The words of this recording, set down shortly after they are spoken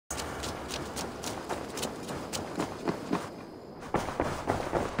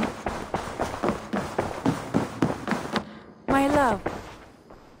My love.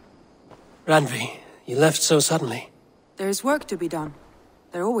 Randvi, you left so suddenly. There is work to be done.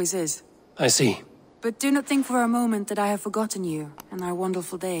 There always is. I see. But do not think for a moment that I have forgotten you and our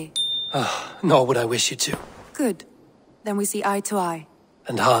wonderful day. Nor would I wish you to. Good. Then we see eye to eye.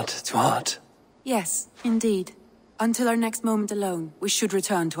 And heart to heart. Yes, indeed. Until our next moment alone, we should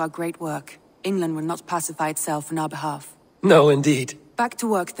return to our great work. England will not pacify itself on our behalf. No, indeed. Back to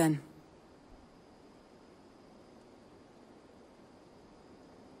work, then.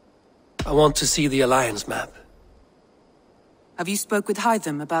 I want to see the Alliance map. Have you spoke with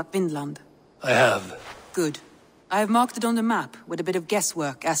Hytham about Vinland? I have. Good. I have marked it on the map with a bit of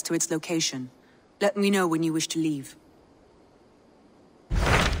guesswork as to its location. Let me know when you wish to leave.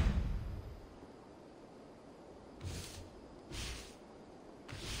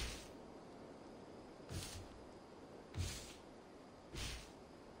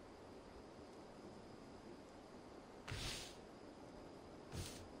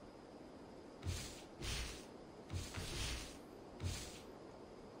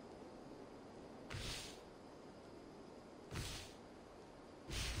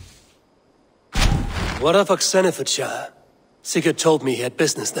 What of Oxenifordshire? Sigurd told me he had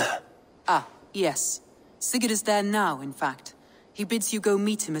business there. Ah, yes. Sigurd is there now, in fact. He bids you go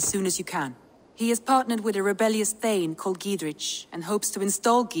meet him as soon as you can. He has partnered with a rebellious thane called Giedrich, and hopes to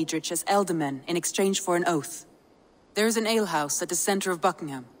install Giedrich as Elderman in exchange for an oath. There is an alehouse at the center of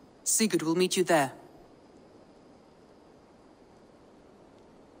Buckingham. Sigurd will meet you there.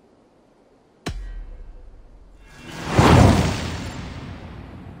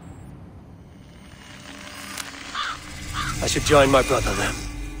 I should join my brother then.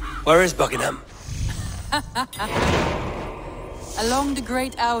 Where is Buckingham? Along the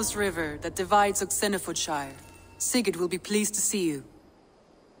great Ouse River that divides Oxenifordshire. Sigurd will be pleased to see you.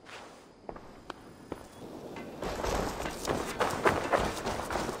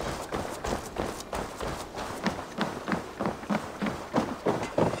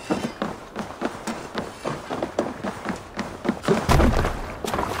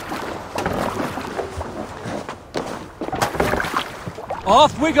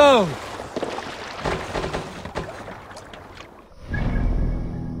 Off we go!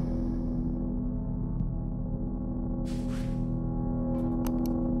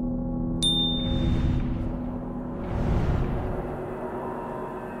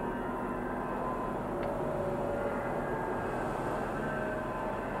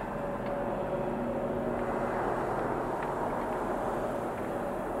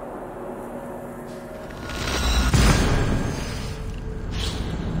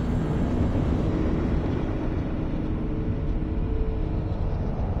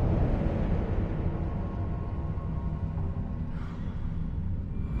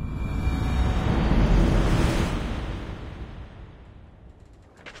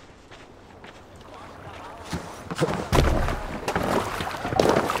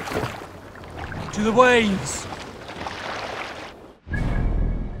 To the waves!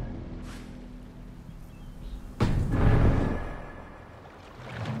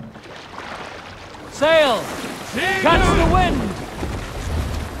 Sail! Catch the wind!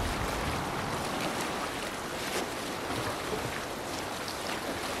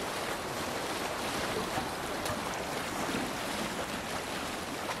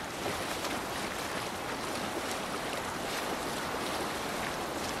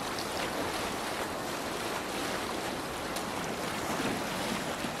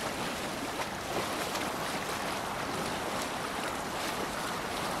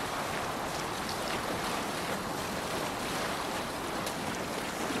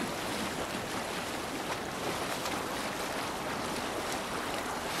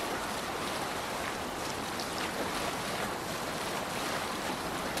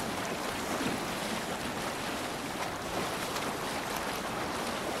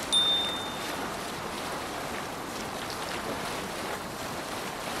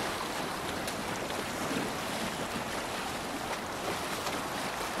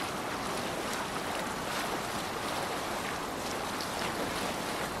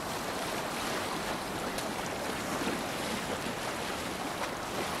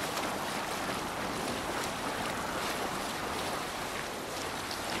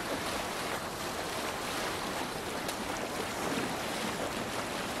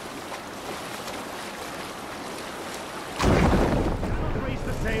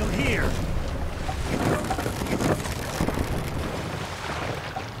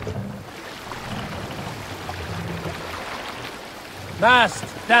 Mast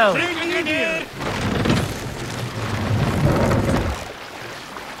down!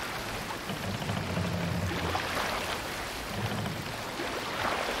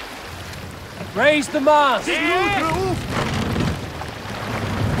 Raise the mast!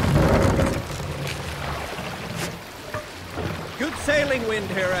 Good sailing wind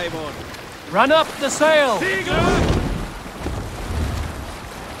here, AGON. Run up the sail!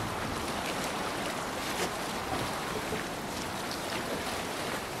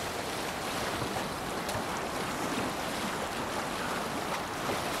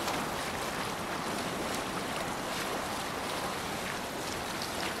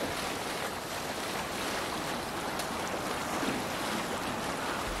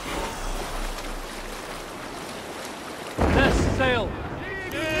 Sail!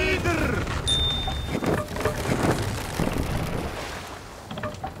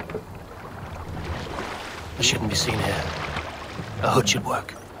 I shouldn't be seen here. A hood should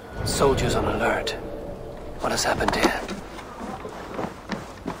work. Soldiers on alert. What has happened here?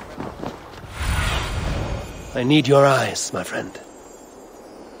 I need your eyes, my friend.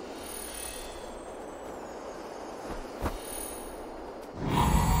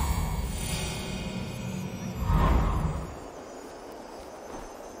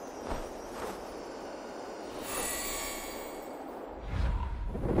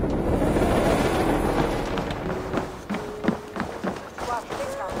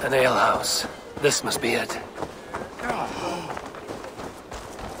 An alehouse. This must be it.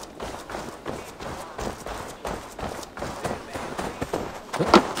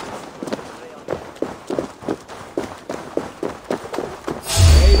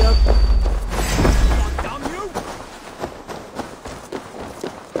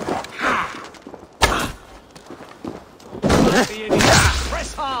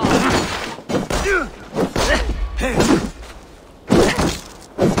 Press hard!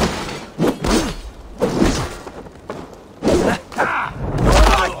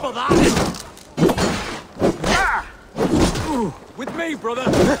 With me, brother!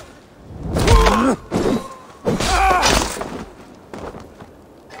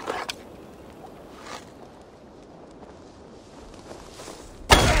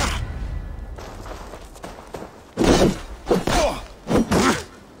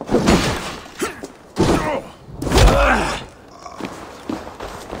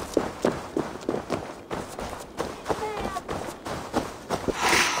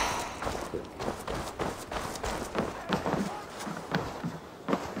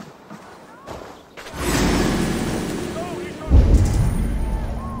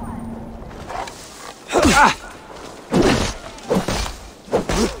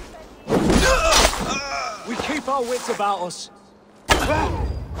 We keep our wits about us.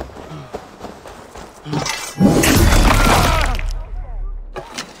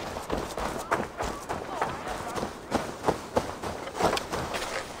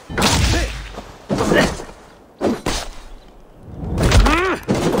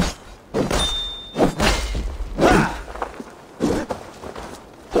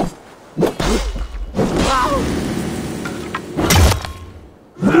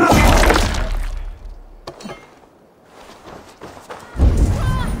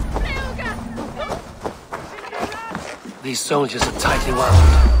 These soldiers are tightly wound.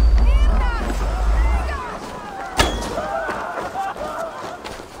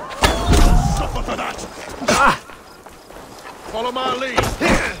 Suffer for that! Follow my lead!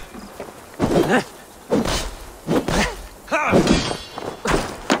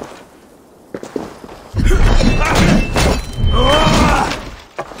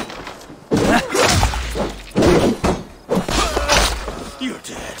 You're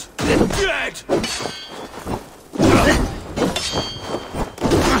dead! Dead!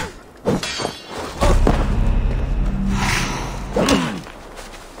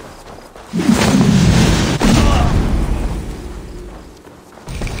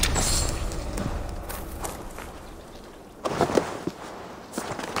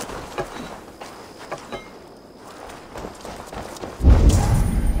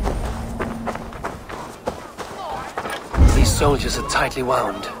 These soldiers are tightly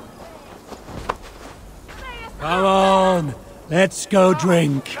wound. Come on, let's go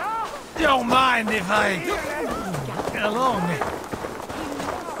drink. Don't mind if I... get along.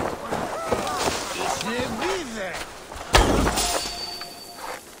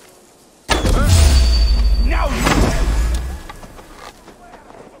 Now you...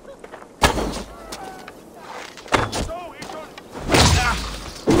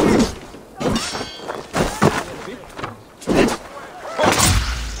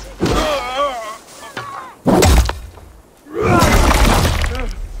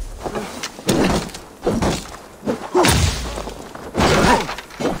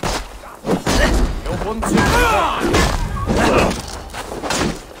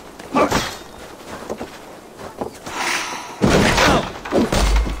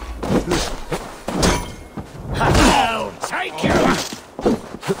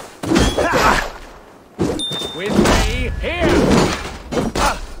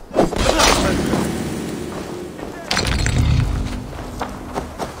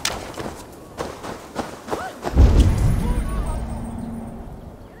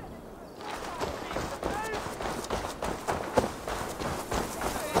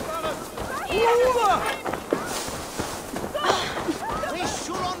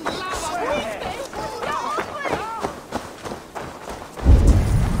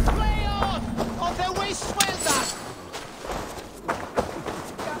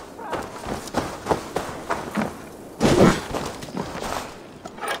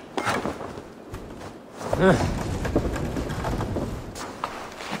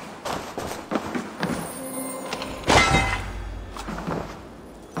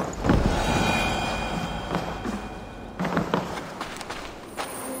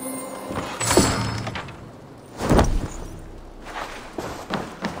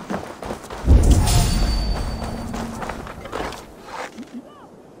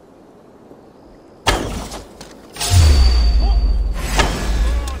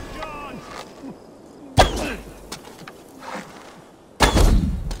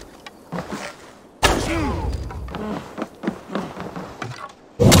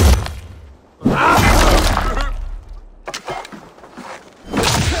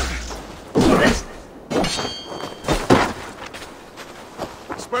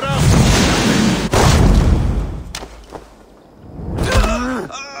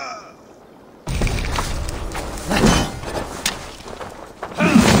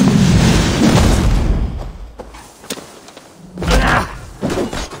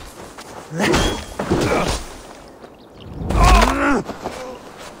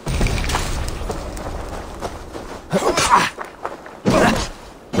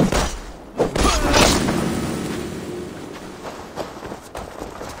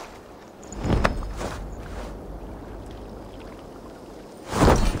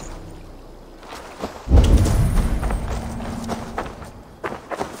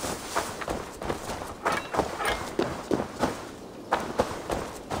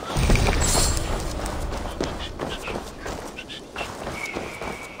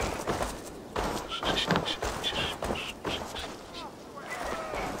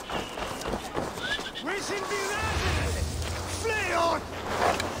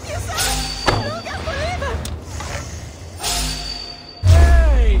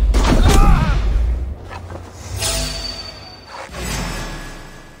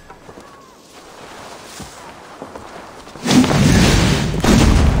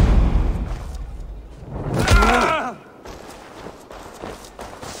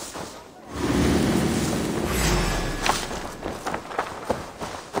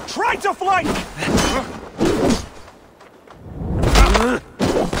 Try to flank!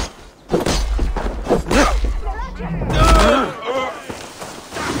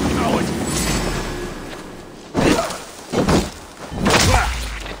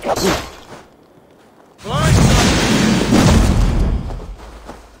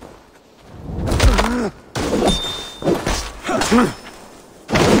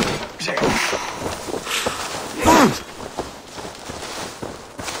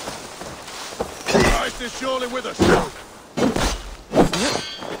 Christ is surely with us.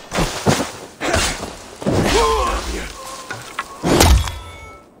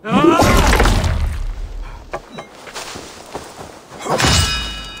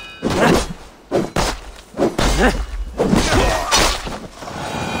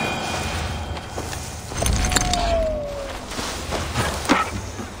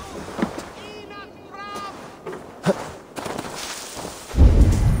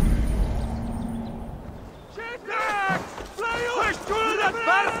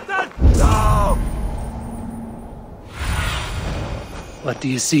 What do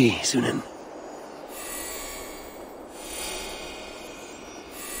you see, Sunan?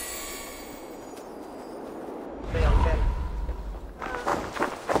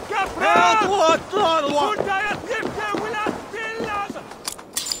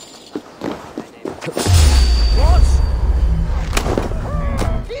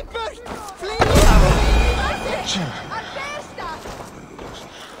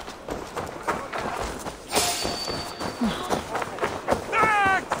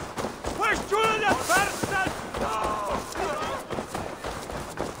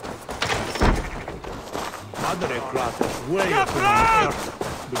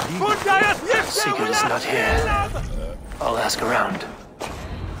 Sigurd's not here. I'll ask around.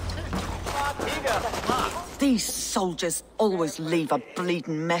 These soldiers always leave a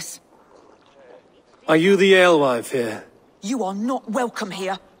bleeding mess. Are you the alewife here? You are not welcome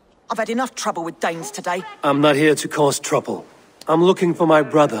here. I've had enough trouble with Danes today. I'm not here to cause trouble. I'm looking for my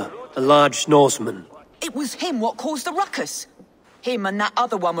brother, a large Norseman. It was him what caused the ruckus. Him and that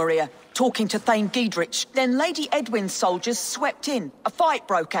other one were here, talking to Thane Giedrich. Then Lady Edwin's soldiers swept in. A fight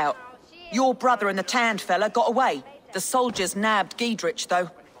broke out. Your brother and the tanned fella got away. The soldiers nabbed Giedrich,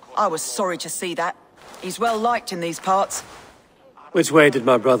 though. I was sorry to see that. He's well liked in these parts. Which way did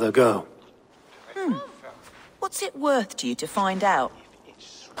my brother go? What's it worth to you to find out?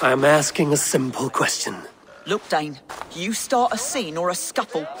 I'm asking a simple question. Look, Dane, you start a scene or a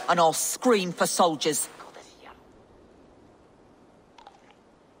scuffle, and I'll scream for soldiers.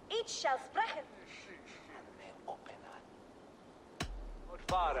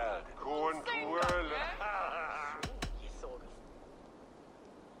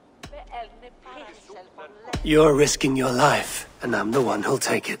 You're risking your life, and I'm the one who'll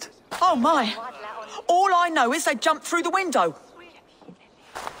take it. Oh my! All I know is they jumped through the window.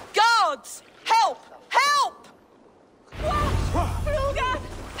 Guards! Help! Help! Help!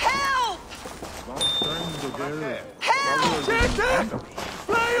 Help!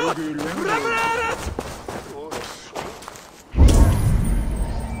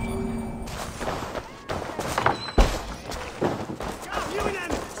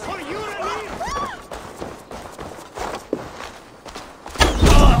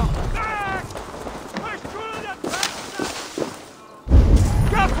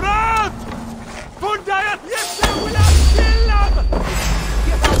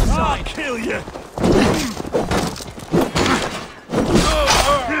 I'll kill you!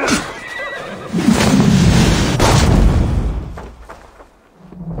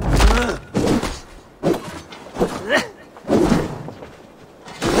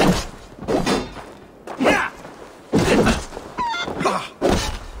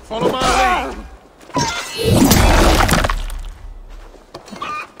 Follow my lead.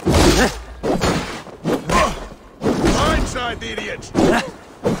 Blindside the idiot.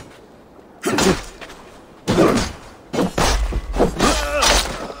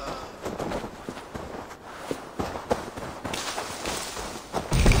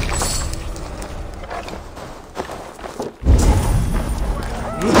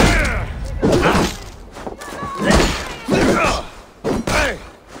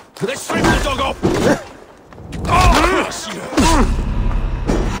 Let's strip the dog off! Oh, shit.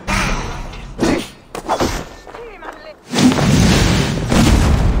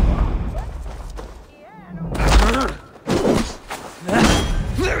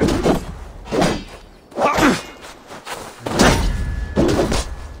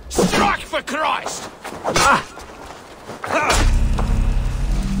 Strike for Christ!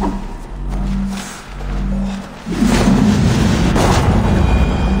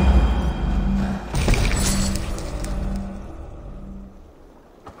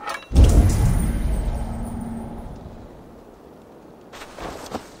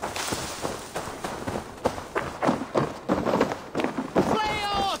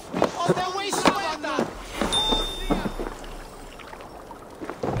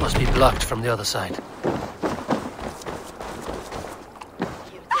 Must be blocked from the other side.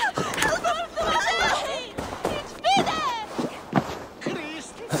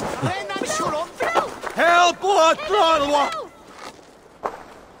 Help! What?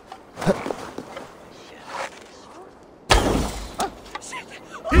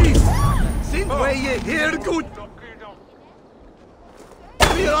 Sind wir hierher gut?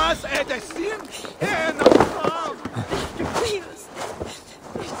 Wir als Edessin?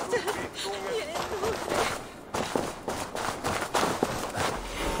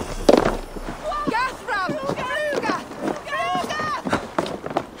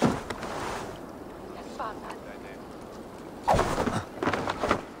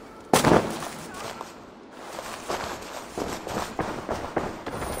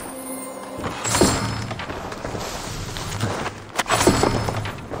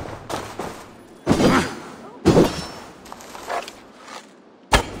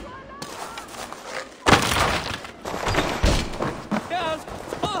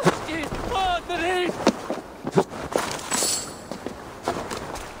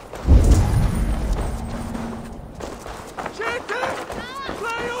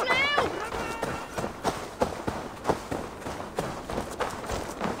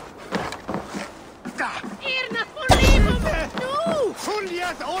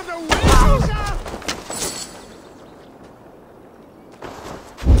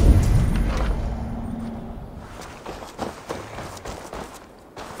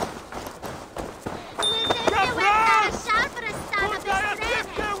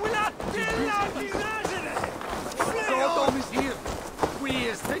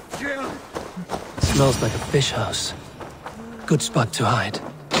 Smells like a fish house. Good spot to hide.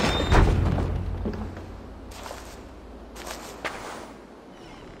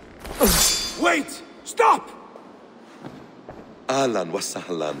 Wait! Stop! Ahlan wa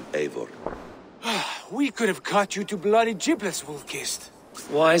sahlan, Eivor. We could have cut you to bloody giblets, Wolf-Kissed.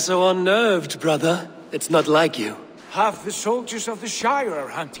 Why so unnerved, brother? It's not like you. Half the soldiers of the Shire are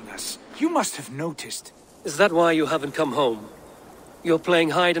hunting us. You must have noticed. Is that why you haven't come home? You're playing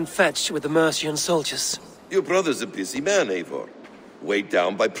hide and fetch with the Mercian soldiers. Your brother's a busy man, Eivor. Weighed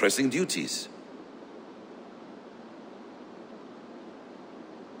down by pressing duties.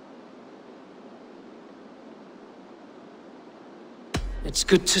 It's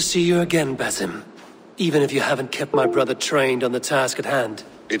good to see you again, Basim. Even if you haven't kept my brother trained on the task at hand.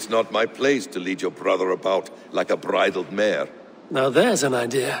 It's not my place to lead your brother about like a bridled mare. Now there's an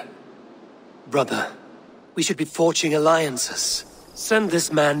idea. Brother, we should be forging alliances. Send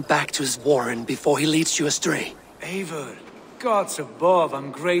this man back to his warren before he leads you astray. Eivor, gods above,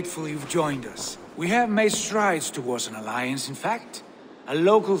 I'm grateful you've joined us. We have made strides towards an alliance, in fact. A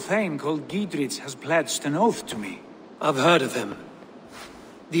local thane called Giedrich has pledged an oath to me. I've heard of him.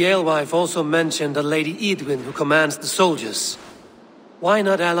 The alewife also mentioned a Lady Edwin who commands the soldiers. Why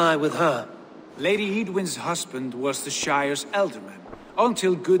not ally with her? Lady Edwin's husband was the Shire's elderman,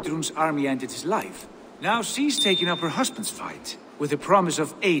 until Gudrun's army ended his life. Now she's taken up her husband's fight, with the promise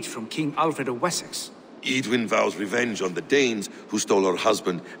of aid from King Alfred of Wessex. Edwin vows revenge on the Danes who stole her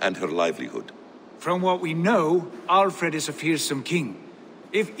husband and her livelihood. From what we know, Alfred is a fearsome king.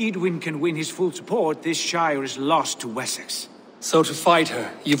 If Edwin can win his full support, this Shire is lost to Wessex. So to fight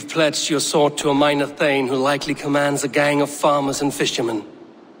her, you've pledged your sword to a minor thane who likely commands a gang of farmers and fishermen.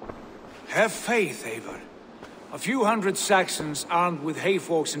 Have faith, Eivor. A few hundred Saxons armed with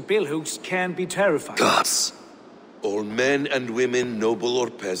hayforks and billhooks can be terrifying. Gods! All men and women, noble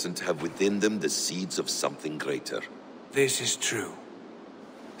or peasant, have within them the seeds of something greater. This is true.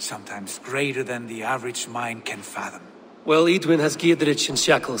 Sometimes greater than the average mind can fathom. Well, Edwin has Giedrich in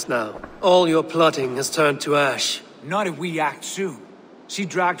shackles now. All your plotting has turned to ash. Not if we act soon. She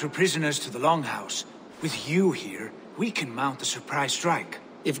dragged her prisoners to the Longhouse. With you here, we can mount a surprise strike.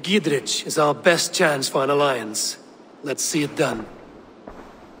 If Giedrich is our best chance for an alliance, let's see it done.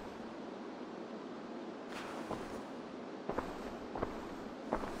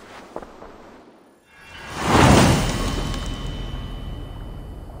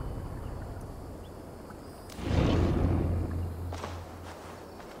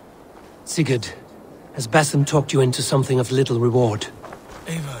 Sigurd, has Basim talked you into something of little reward?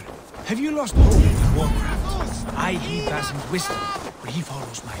 Eivor, have you lost hope in warcraft? I heed Basim's wisdom, but he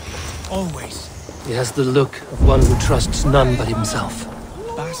follows my lead, always. He has the look of one who trusts none but himself.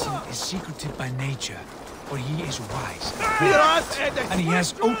 Basim is secretive by nature, but he is wise and he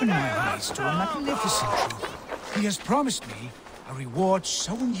has opened my eyes to a magnificent truth. He has promised me a reward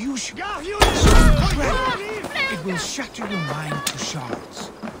so unusual, so incredible, it will shatter your mind to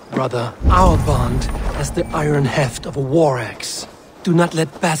shards. Brother, our bond has the iron heft of a war axe. Do not let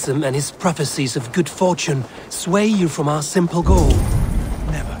Basim and his prophecies of good fortune sway you from our simple goal.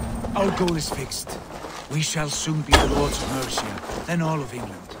 Never. Our goal is fixed. We shall soon be the lords of Mercia, then all of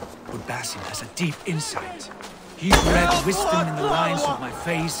England. But Basim has a deep insight. He's read wisdom in the lines of my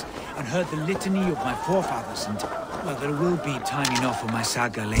face and heard the litany of my forefathers, and, well, there will be time enough for my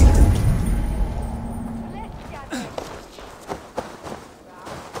saga later.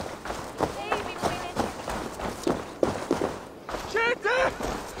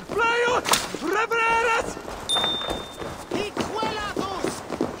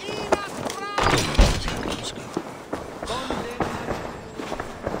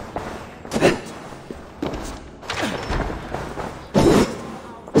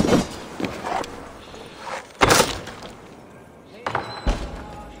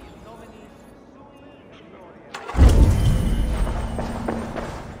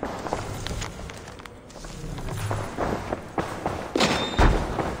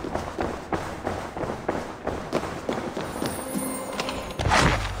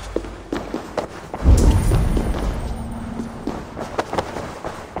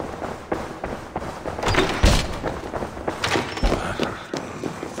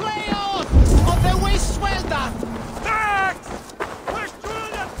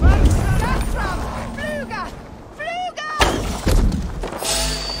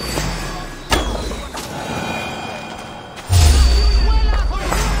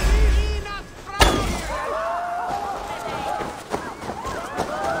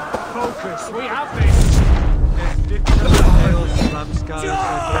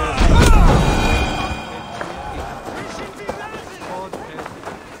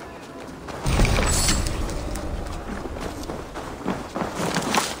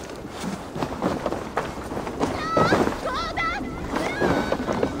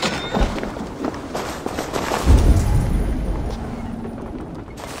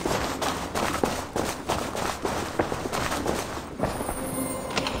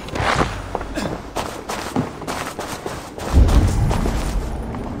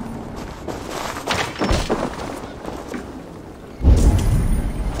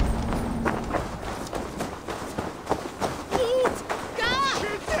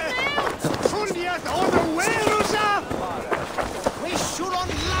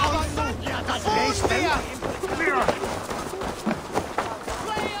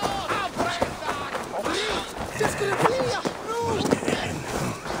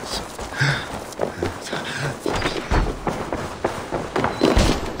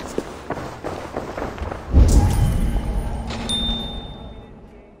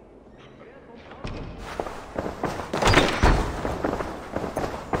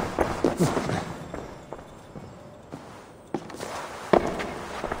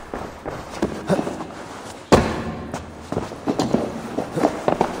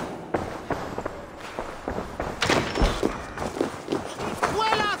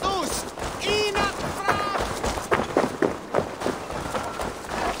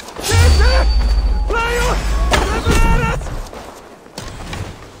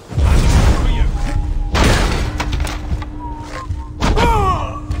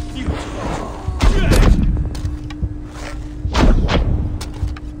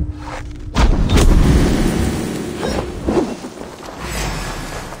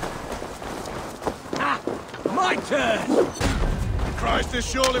 turn! Christ is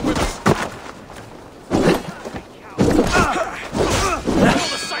surely with us. On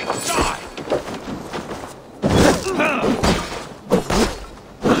the same side!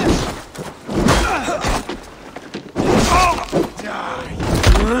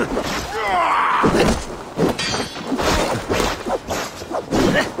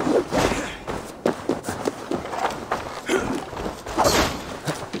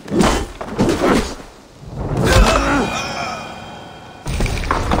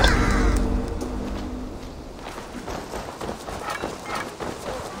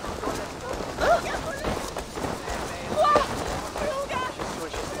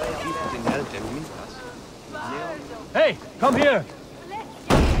 Hey, come here!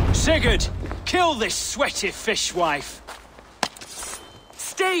 Sigurd, kill this sweaty fishwife.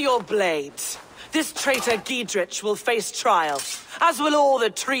 Stay your blades. This traitor Giedrich will face trial, as will all the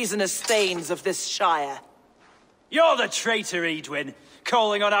treasonous thanes of this shire. You're the traitor, Edwin,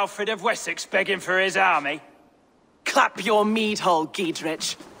 calling on Alfred of Wessex begging for his army. Clap your mead hole,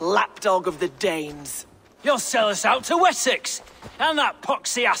 Giedrich, lapdog of the Danes. You'll sell us out to Wessex, and that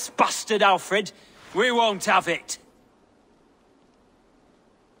poxy-ass bastard Alfred. We won't have it.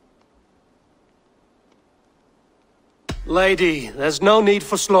 Lady, there's no need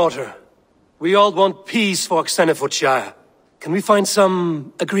for slaughter. We all want peace for Xenofordshire. Can we find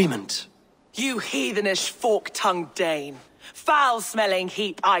some agreement? You heathenish fork-tongued Dane. Foul-smelling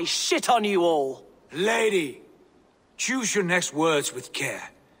heap, I shit on you all. Lady, choose your next words with care,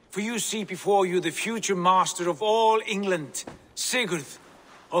 for you see before you the future master of all England, Sigurd,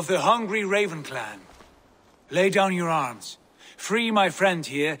 of the hungry Raven clan. Lay down your arms, free my friend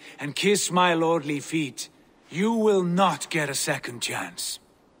here, and kiss my lordly feet. You will not get a second chance.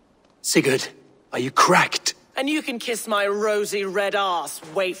 Sigurd, are you cracked? And you can kiss my rosy red arse,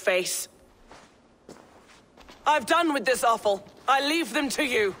 wayface. I've done with this offal. I leave them to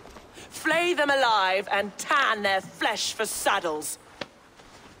you. Flay them alive and tan their flesh for saddles.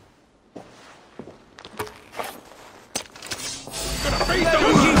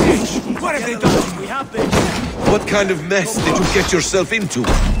 What have they done? We have been. What kind of mess did you get yourself into?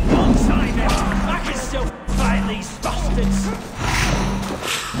 Alongside him, I can still fight these bastards.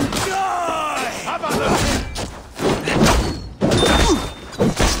 Die! How about that?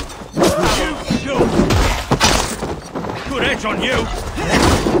 Good edge on you!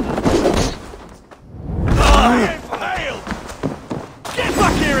 Hail! Get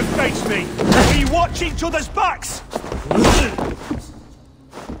back here and face me! We watch each other's backs!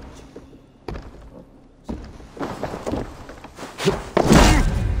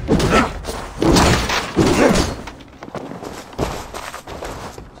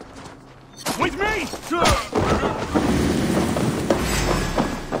 With me!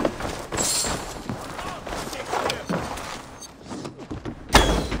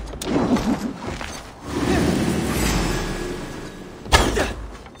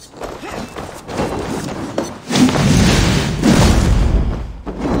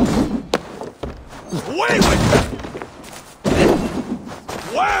 Away with them!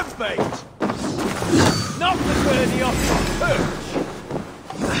 Wham, mate! Not the birdie off the perch!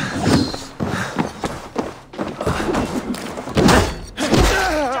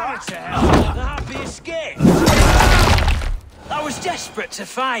 The happy escape. I was desperate to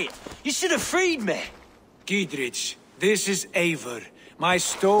fight. You should have freed me. Giedrich, this is Eivor, my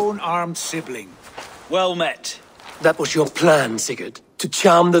stone-armed sibling. Well met. That was your plan, Sigurd. To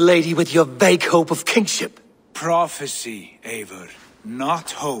charm the lady with your vague hope of kingship. Prophecy, Eivor, not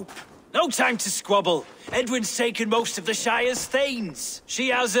hope. No time to squabble. Edwin's taken most of the Shire's thanes. She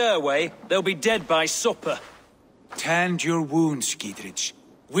has her way. They'll be dead by supper. Tend your wounds, Giedrich.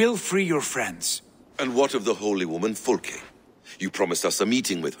 We'll free your friends. And what of the holy woman Fulke? You promised us a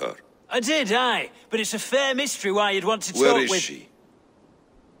meeting with her. I did, aye. But it's a fair mystery why you'd want to talk with... Where is she?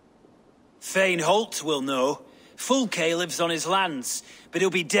 Thane Holt will know. Fulke lives on his lands, but he'll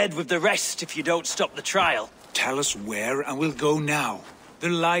be dead with the rest if you don't stop the trial. Tell us where, and we'll go now.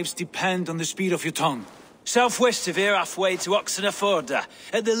 Their lives depend on the speed of your tongue. Southwest of here, halfway to Oxenaforda,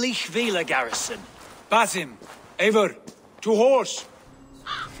 at the Leich Vila garrison. Basim, Eivor, to horse!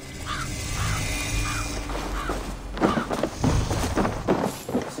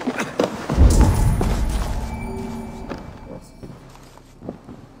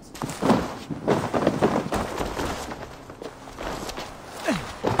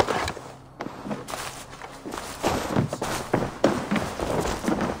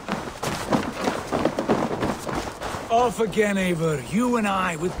 Off again, Eivor, you and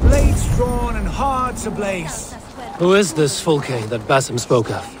I, with blades drawn and hearts ablaze. Who is this Fulke that Basim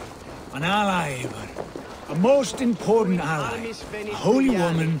spoke of? An ally, Eivor. A most important ally. A holy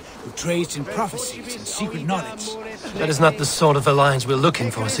woman who trades in prophecies and secret knowledge. That is not the sort of alliance we're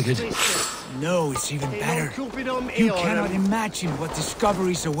looking for, Sigurd. No, it's even better. You cannot imagine what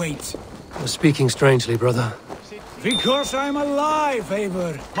discoveries await. You're speaking strangely, brother. Because I'm alive,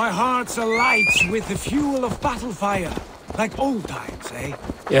 Eivor. My heart's alight with the fuel of battle fire. Like old times, eh?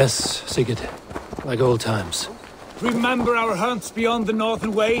 Yes, Sigurd. Like old times. Remember our hunts beyond the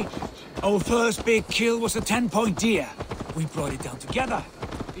Northern Way? Our first big kill was a 10-point deer. We brought it down together.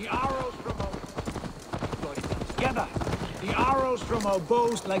 The arrows from our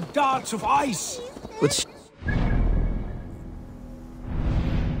bows like darts of ice. Which...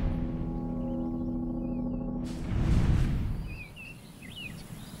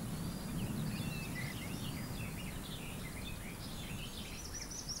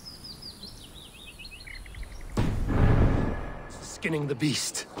 Skinning the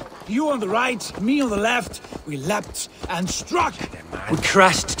beast. You on the right, me on the left. We leapt and struck. We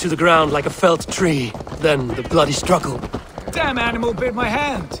crashed to the ground like a felled tree. Then the bloody struggle. Damn animal bit my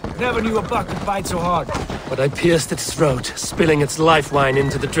hand. Never knew a buck could bite so hard. But I pierced its throat, spilling its life wine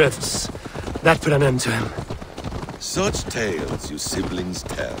into the drifts. That put an end to him. Such tales you siblings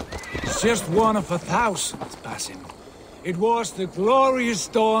tell. It's just one of 1,000, Basim. It was the glorious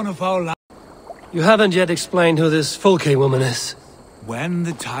dawn of our life. You haven't yet explained who this Folke woman is. When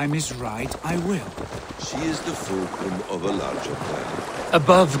the time is right, I will. She is the fulcrum of a larger plan.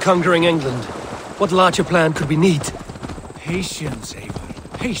 Above conquering England, what larger plan could we need? Patience,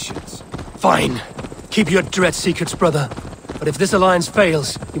 Eivor. Patience. Fine. Keep your dread secrets, brother. But if this alliance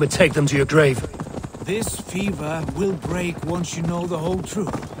fails, you may take them to your grave. This fever will break once you know the whole truth.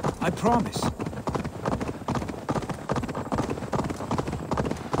 I promise.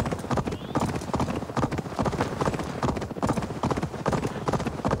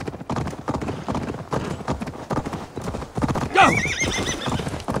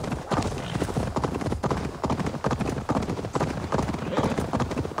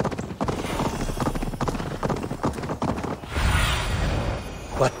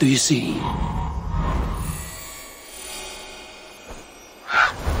 What do you see?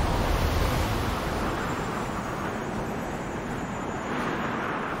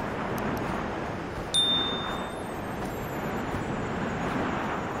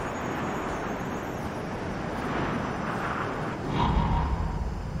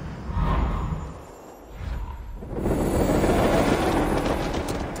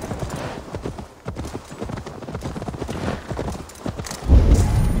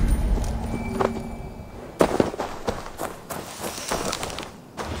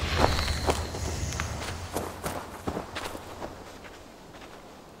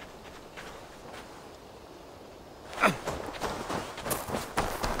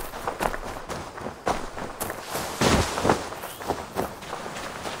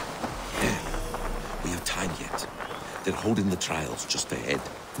 They're holding the trials just ahead.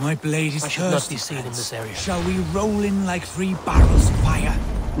 My blade is I should not be seen in this area. Shall we roll in like 3 barrels of fire?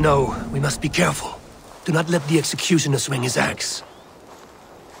 No, we must be careful. Do not let the executioner swing his axe.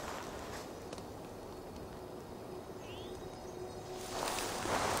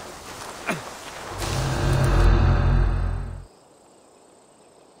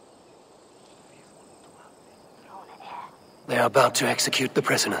 They are about to execute the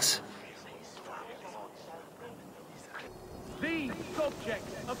prisoners. These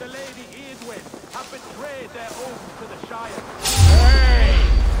subjects of the Lady Eadwyn have betrayed their oath to the Shire. Hey!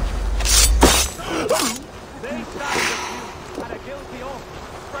 They stand accused and are guilty of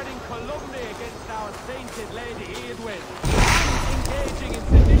spreading calumny against our sainted Lady Eadwyn and engaging in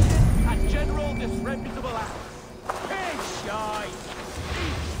sedition and general disreputable acts. Hey, Shire!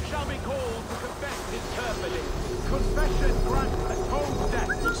 Each shall be called to confess his perfidy. Confession grants atones death.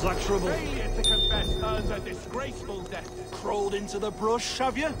 Execrable. Failure to confess earns a disgraceful death. Crawled into the brush,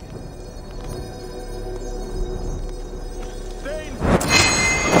 have you?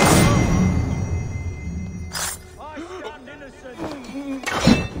 I stand innocent.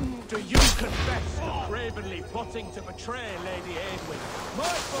 Do you confess to cravenly plotting to betray Lady Eadwyn?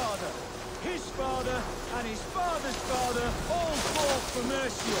 My father, his father, and his father's father all fought for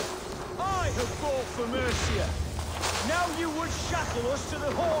Mercia. I have fought for Mercia. Now you would shackle us to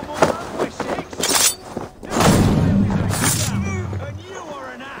the home of Wessex? And you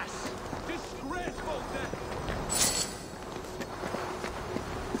are an ass! Disgraceful death!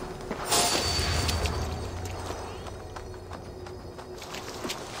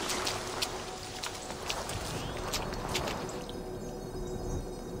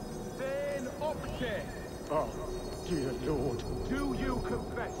 Then Octe! Oh, Dear Lord, do you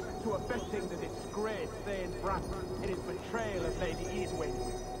confess to abetting the disgraced Thane Bran in his betrayal of Lady Edwin?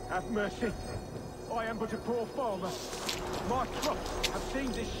 Have mercy. I am but a poor farmer. My crops have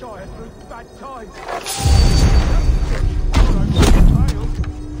seen this shire through bad times.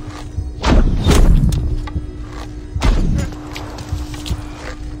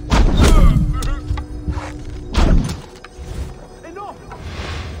 Enough!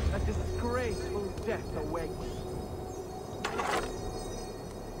 A disgraceful death awaits.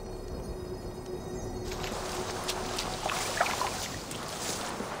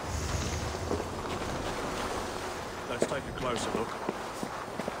 Let's take a closer look.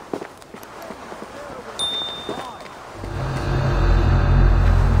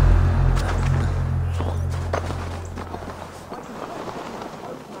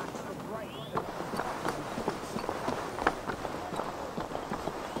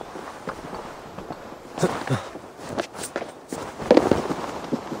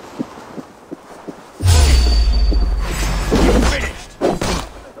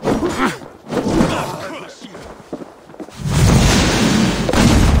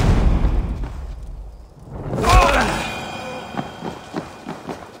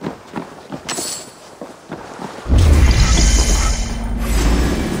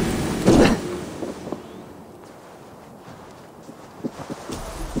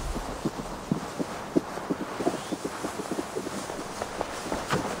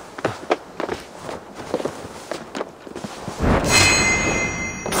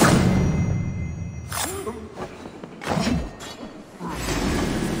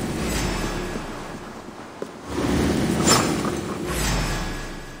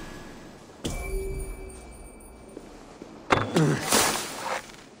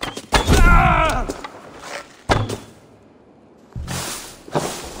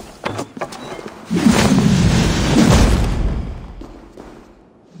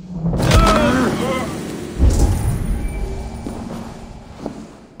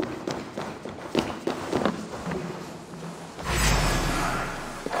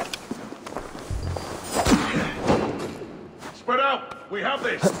 We have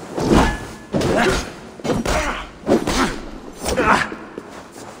this!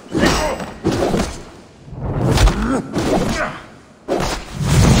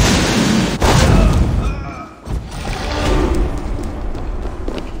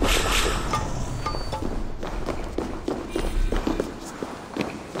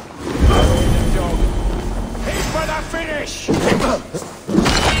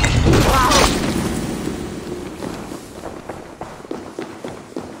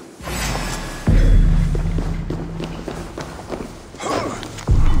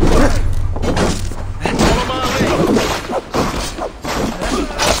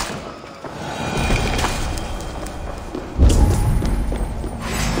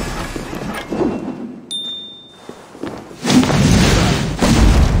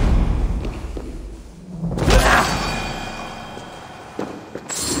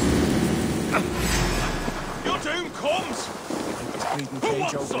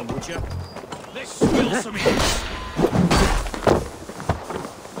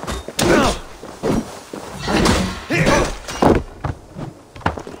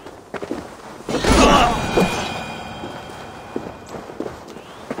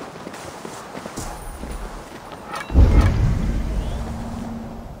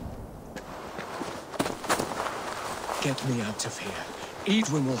 Get me out of here.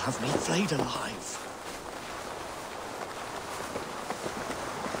 Edwin will have me flayed alive.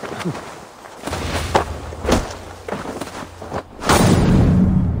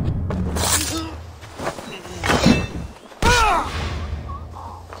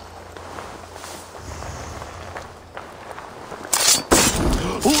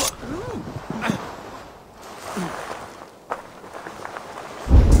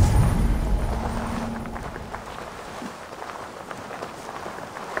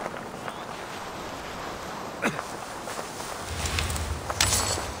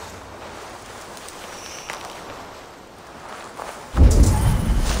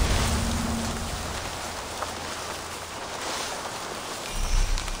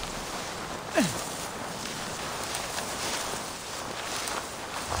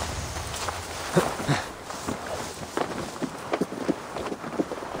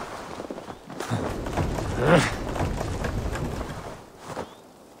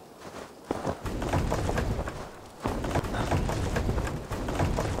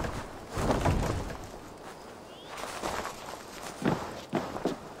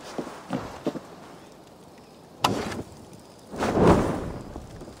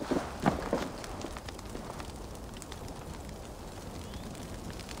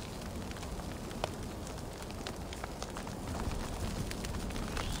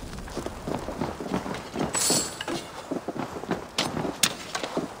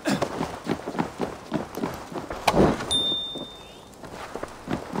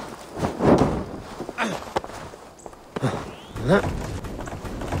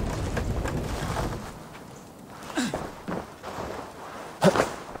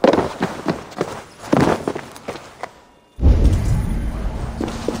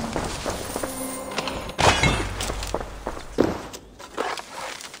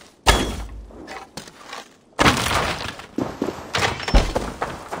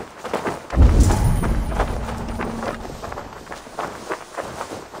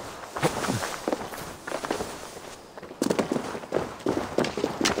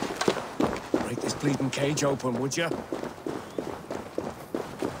 cage open, would you?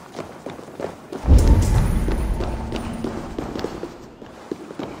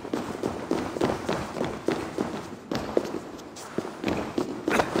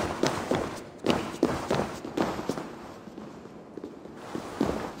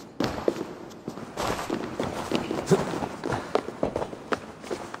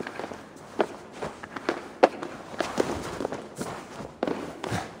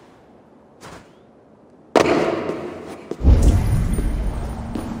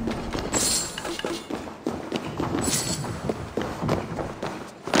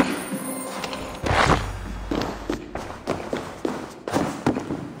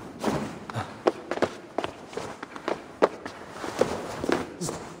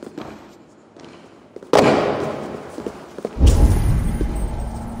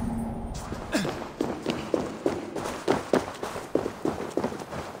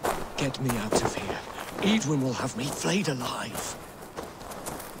 Get me out of here. Edwin will have me flayed alive.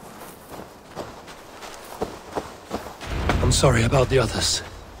 I'm sorry about the others.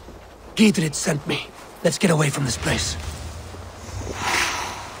 Giedrich sent me. Let's get away from this place.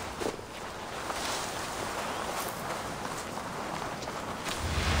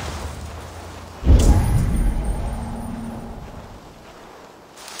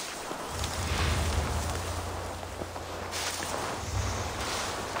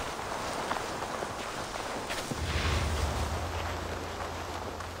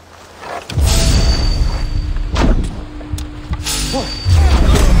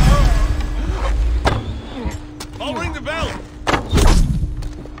 I'll ring the bell!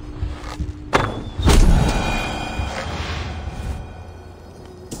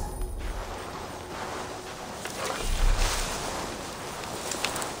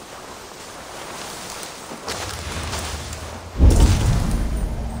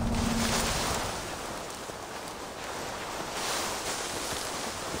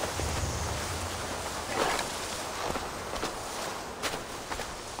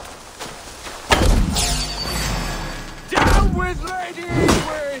 Down with Lady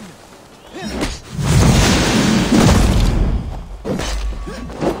Edwin!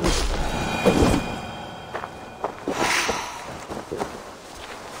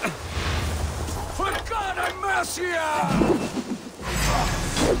 For God and mercy!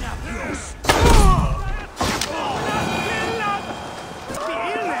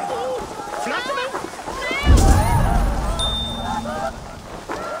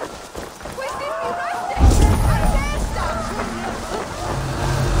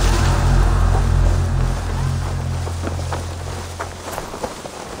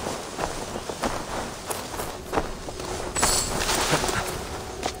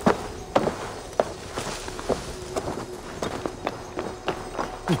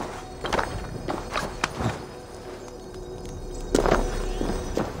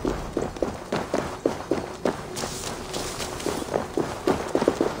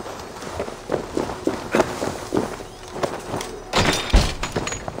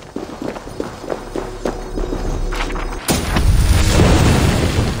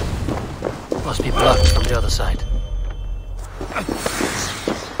 Must be blocked from the other side.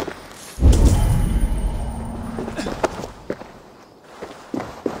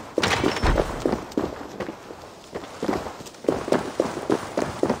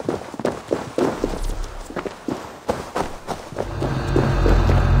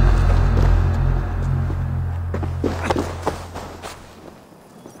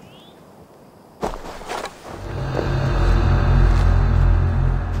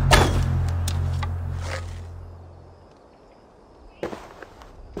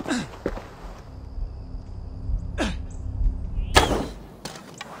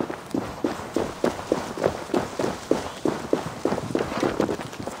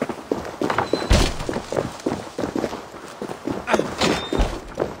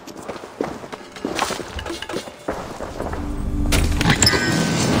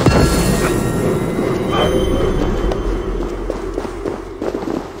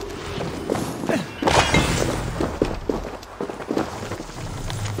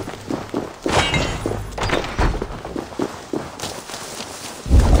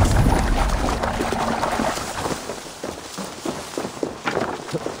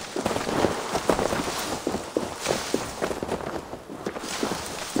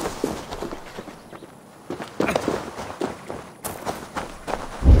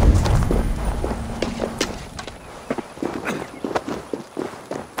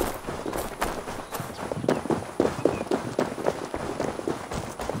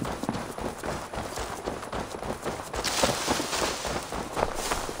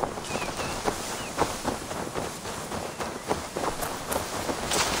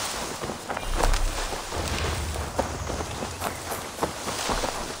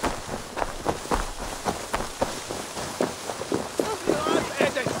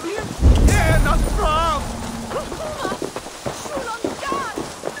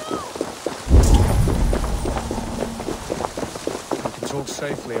 all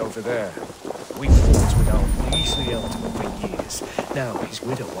safely over there. We fought with our measly ultimate for years. Now his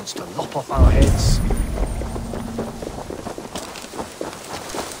widow wants to lop off our heads.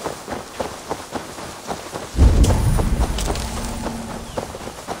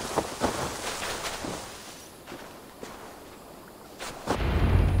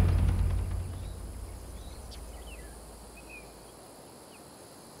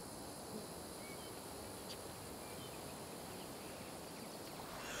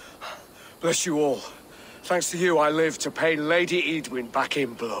 Bless you all. Thanks to you, I live to pay Lady Edwin back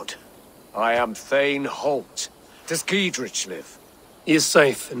in blood. I am Thane Holt. Does Giedrich live? He is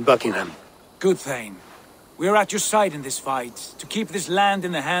safe in Buckingham. Good, Thane. We are at your side in this fight, to keep this land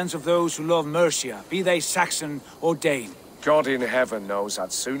in the hands of those who love Mercia, be they Saxon or Dane. God in heaven knows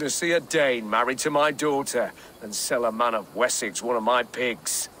I'd sooner see a Dane married to my daughter than sell a man of Wessex one of my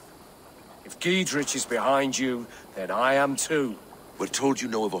pigs. If Giedrich is behind you, then I am too. We're told you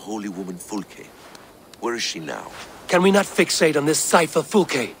know of a holy woman, Fulke. Where is she now? Can we not fixate on this cipher,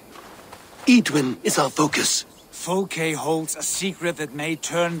 Fulke? Edwin is our focus. Fulke holds a secret that may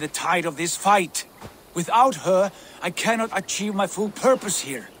turn the tide of this fight. Without her, I cannot achieve my full purpose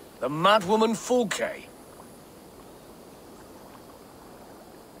here. The madwoman Fulke?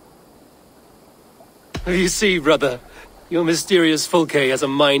 You see, brother, your mysterious Fulke has a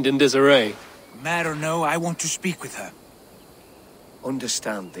mind in disarray. Mad or no, I want to speak with her.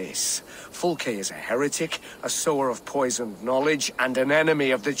 Understand this. Fulke is a heretic, a sower of poisoned knowledge, and an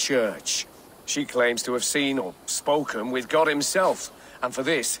enemy of the Church. She claims to have seen or spoken with God himself. And for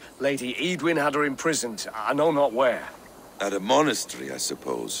this, Lady Edwin had her imprisoned, I know not where. At a monastery, I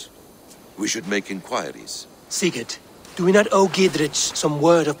suppose. We should make inquiries. Sigurd, do we not owe Giedrich some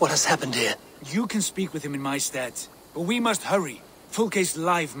word of what has happened here? You can speak with him in my stead, but we must hurry. Fulke's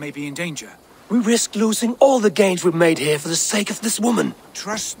life may be in danger. We risk losing all the gains we've made here for the sake of this woman.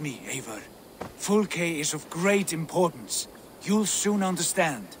 Trust me, Eivor. Fulke is of great importance. You'll soon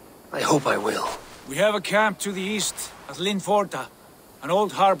understand. I hope I will. We have a camp to the east at Linforta, an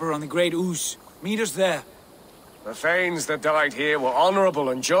old harbor on the Great Ouse. Meet us there. The Thanes that died here were honorable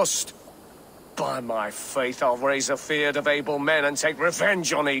and just. By my faith, I'll raise a feared of able men and take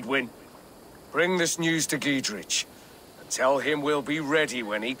revenge on Edwin. Bring this news to Giedrich, and tell him we'll be ready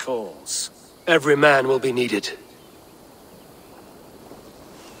when he calls. Every man will be needed.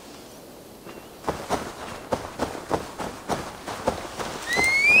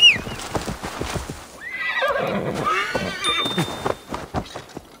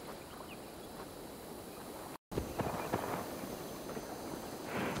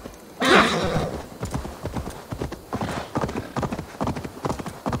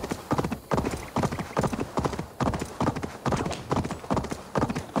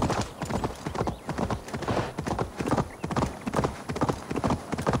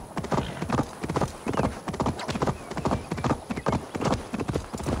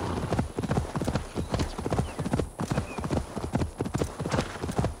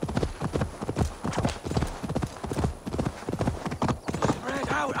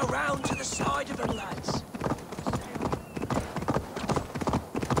 Around to the side of it, lads.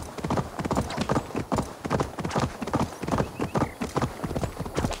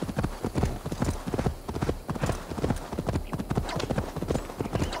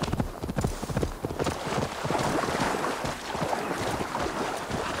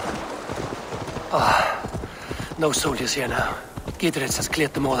 No soldiers here now. Giedrich has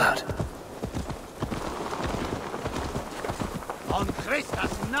cleared them all out. On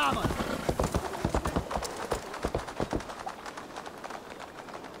Christus Namen!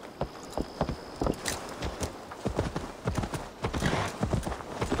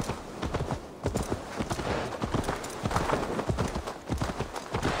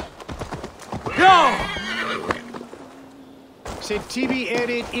 Go! Sed tibi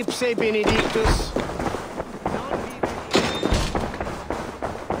erit ipse benedictus.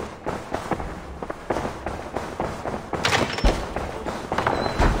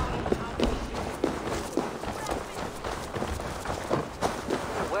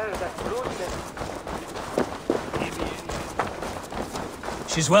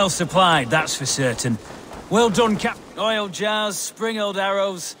 She's well supplied, that's for certain. Well done, Cap. Oil jars, spring-oiled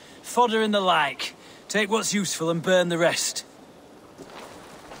arrows, fodder and the like. Take what's useful and burn the rest.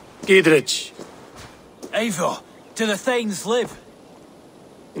 Giedrich. Eivor, do the Thanes live?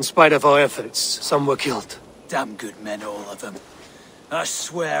 In spite of our efforts, some were killed. Damn good men, all of them. I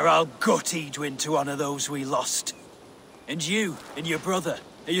swear I'll gut Edwin to honor those we lost. And you, and your brother,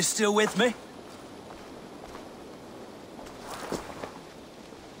 are you still with me?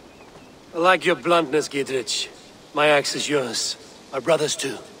 I like your bluntness, Giedrich. My axe is yours. Our brothers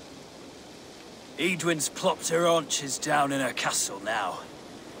too. Edwin's plopped her haunches down in her castle now.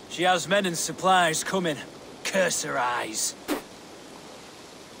 She has men and supplies coming. Curse her eyes.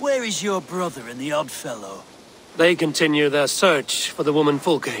 Where is your brother and the odd fellow? They continue their search for the woman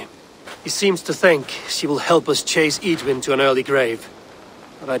Fulke. He seems to think she will help us chase Edwin to an early grave.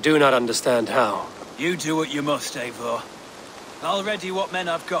 But I do not understand how. You do what you must, Eivor. I'll ready what men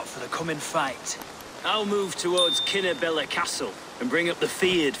I've got for the coming fight. I'll move towards Kinnabella Castle and bring up the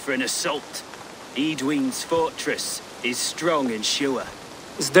Fyrd for an assault. Edwin's fortress is strong and sure.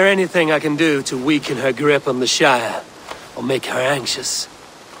 Is there anything I can do to weaken her grip on the Shire? Or make her anxious?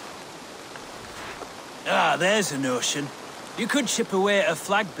 Ah, there's a notion. You could chip away at her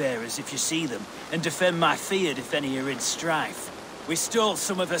flag bearers if you see them, and defend my Fyrd if any are in strife. We stole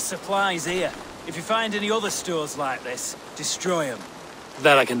some of her supplies here. If you find any other stores like this, destroy them.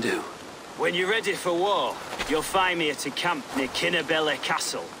 That I can do. When you're ready for war, you'll find me at a camp near Kinnabella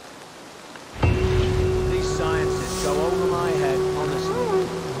Castle. These scientists go over